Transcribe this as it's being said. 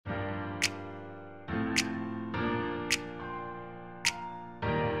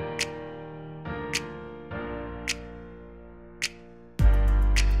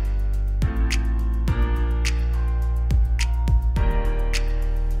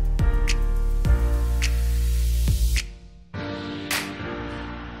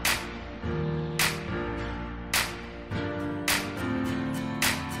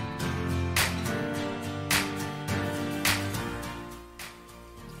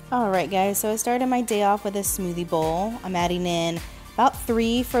Alright guys, so I started my day off with a smoothie bowl. I'm adding in about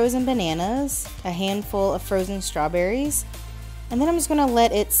 3 frozen bananas, a handful of frozen strawberries, and then I'm just going to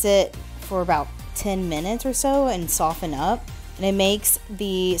let it sit for about 10 minutes or so and soften up. And it makes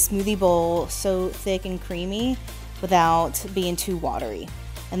the smoothie bowl so thick and creamy without being too watery.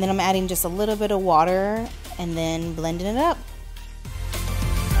 And then I'm adding just a little bit of water and then blending it up.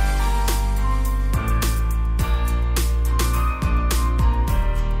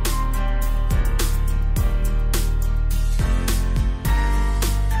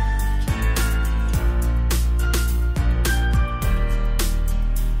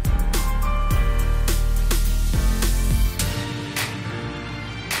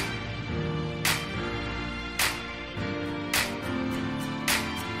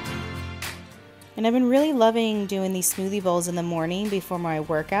 And I've been really loving doing these smoothie bowls in the morning before my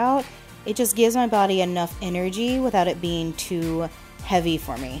workout. It just gives my body enough energy without it being too heavy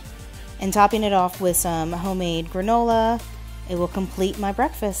for me. And topping it off with some homemade granola, it will complete my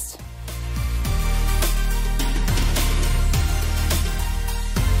breakfast.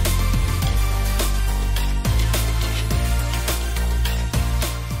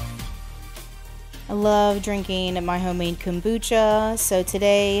 I love drinking my homemade kombucha, so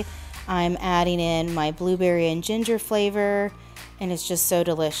today I'm adding in my blueberry and ginger flavor, and it's just so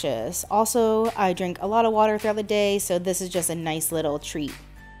delicious. Also, I drink a lot of water throughout the day, so this is just a nice little treat.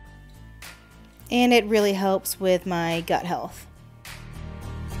 And it really helps with my gut health.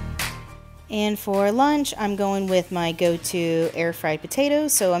 And for lunch, I'm going with my go-to air-fried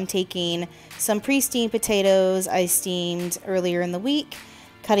potatoes. So I'm taking some pre-steamed potatoes I steamed earlier in the week,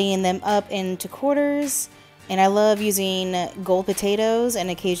 cutting them up into quarters. And I love using gold potatoes, and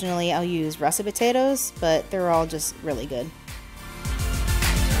occasionally I'll use russet potatoes, but they're all just really good.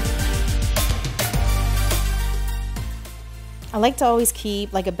 I like to always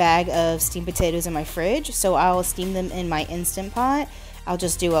keep like a bag of steamed potatoes in my fridge, so I'll steam them in my Instant Pot. I'll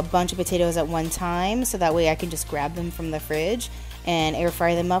just do a bunch of potatoes at one time, so that way I can just grab them from the fridge and air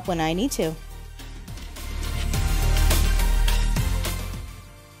fry them up when I need to.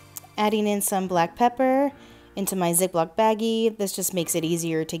 Adding in some black pepper into my Ziploc baggie. This just makes it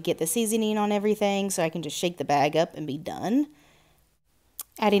easier to get the seasoning on everything, so I can just shake the bag up and be done.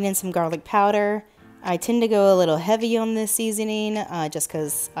 Adding in some garlic powder. I tend to go a little heavy on this seasoning just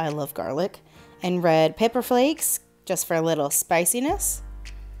because I love garlic. And red pepper flakes just for a little spiciness.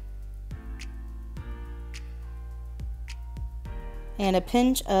 And a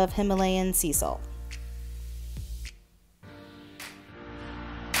pinch of Himalayan sea salt.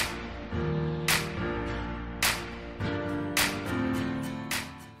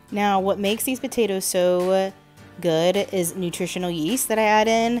 Now, what makes these potatoes so good is nutritional yeast that I add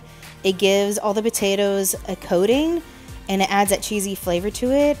in. It gives all the potatoes a coating, and it adds that cheesy flavor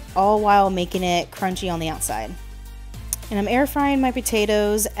to it, all while making it crunchy on the outside. And I'm air frying my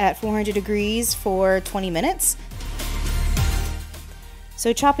potatoes at 400 degrees for 20 minutes.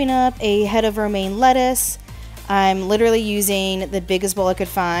 So chopping up a head of romaine lettuce. I'm literally using the biggest bowl I could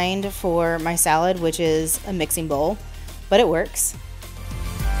find for my salad, which is a mixing bowl, but it works.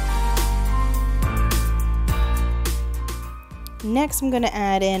 Next, I'm going to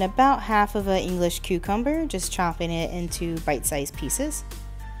add in about half of an English cucumber, just chopping it into bite-sized pieces.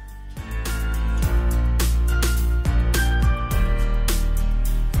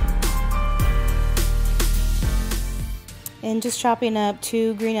 And just chopping up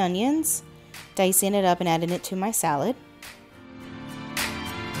 2 green onions, dicing it up and adding it to my salad.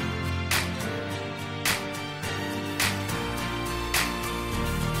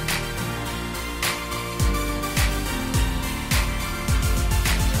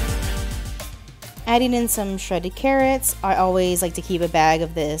 Adding in some shredded carrots. I always like to keep a bag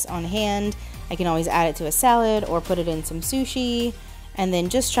of this on hand. I can always add it to a salad or put it in some sushi. And then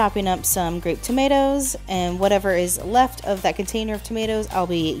just chopping up some grape tomatoes, and whatever is left of that container of tomatoes, I'll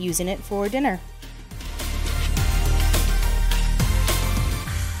be using it for dinner.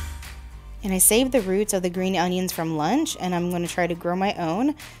 And I saved the roots of the green onions from lunch, and I'm going to try to grow my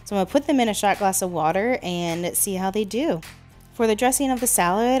own. So I'm going to put them in a shot glass of water and see how they do. For the dressing of the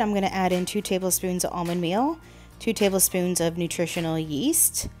salad, I'm going to add in 2 tablespoons of almond meal, 2 tablespoons of nutritional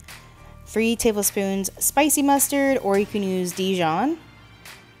yeast, 3 tablespoons spicy mustard, or you can use Dijon.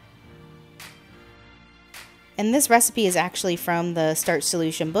 And this recipe is actually from the Starch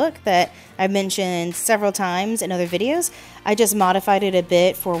Solution book that I've mentioned several times in other videos. I just modified it a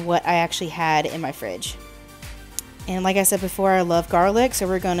bit for what I actually had in my fridge. And like I said before, I love garlic, so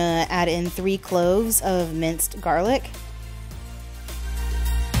we're going to add in 3 cloves of minced garlic.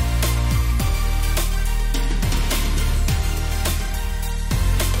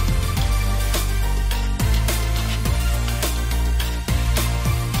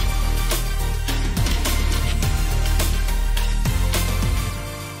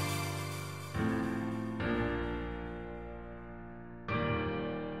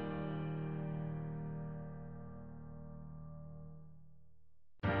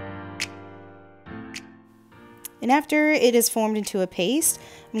 And after it is formed into a paste,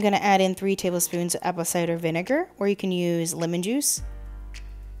 I'm going to add in 3 tablespoons of apple cider vinegar, or you can use lemon juice,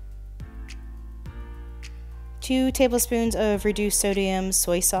 2 tablespoons of reduced sodium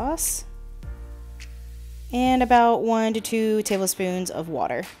soy sauce, and about 1 to 2 tablespoons of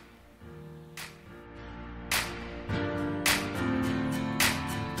water.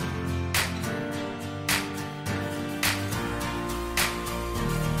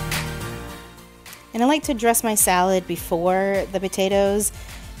 And I like to dress my salad before the potatoes,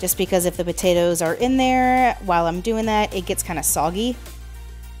 just because if the potatoes are in there while I'm doing that, it gets kind of soggy.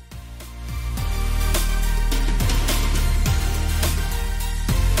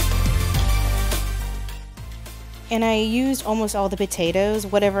 And I used almost all the potatoes.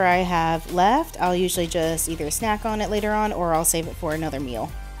 Whatever I have left, I'll usually just either snack on it later on or I'll save it for another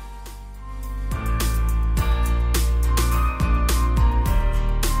meal.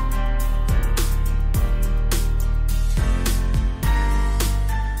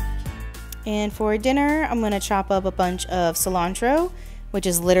 And for dinner, I'm going to chop up a bunch of cilantro, which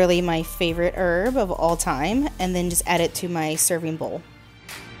is literally my favorite herb of all time, and then just add it to my serving bowl.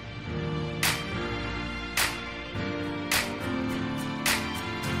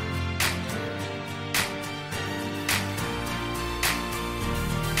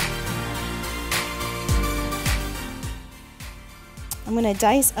 I'm going to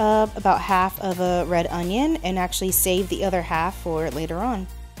dice up about half of a red onion and actually save the other half for later on.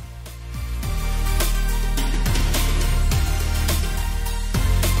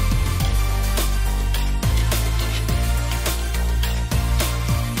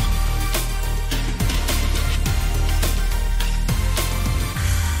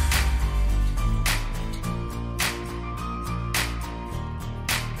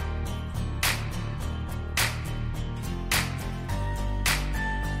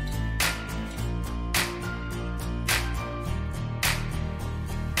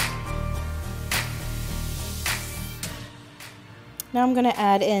 Now I'm going to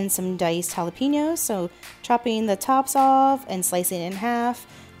add in some diced jalapenos, so chopping the tops off and slicing it in half.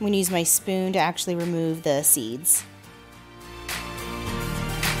 I'm going to use my spoon to actually remove the seeds.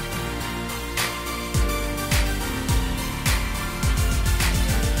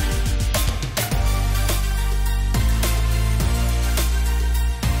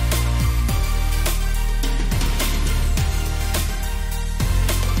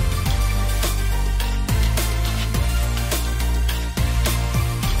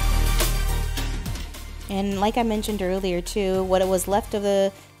 And like I mentioned earlier too, what it was left of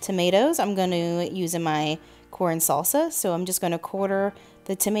the tomatoes, I'm going to use in my corn salsa. So I'm just going to quarter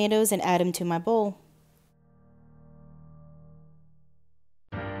the tomatoes and add them to my bowl.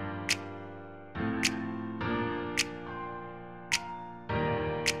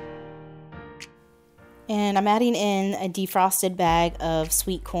 And I'm adding in a defrosted bag of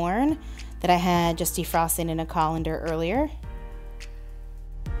sweet corn that I had just defrosted in a colander earlier.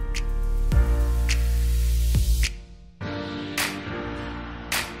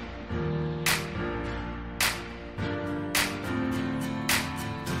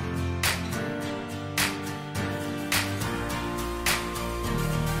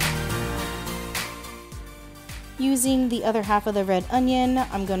 Using the other half of the red onion,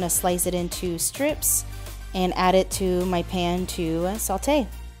 I'm going to slice it into strips and add it to my pan to saute.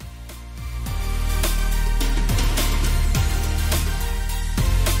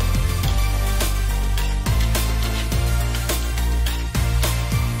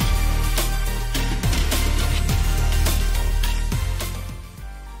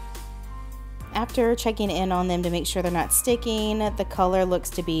 After checking in on them to make sure they're not sticking, the color looks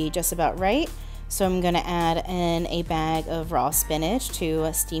to be just about right. So I'm going to add in a bag of raw spinach to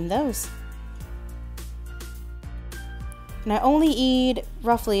steam those. And I only eat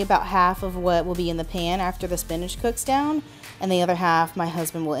roughly about half of what will be in the pan after the spinach cooks down, and the other half my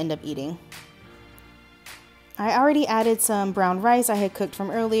husband will end up eating. I already added some brown rice I had cooked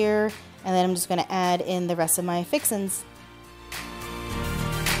from earlier, and then I'm just going to add in the rest of my fixins.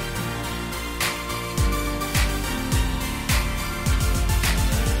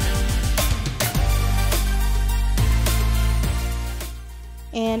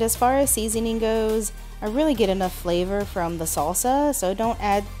 And as far as seasoning goes, I really get enough flavor from the salsa, so don't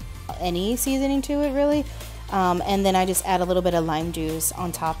add any seasoning to it really. And then I just add a little bit of lime juice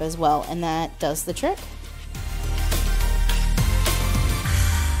on top as well, and that does the trick.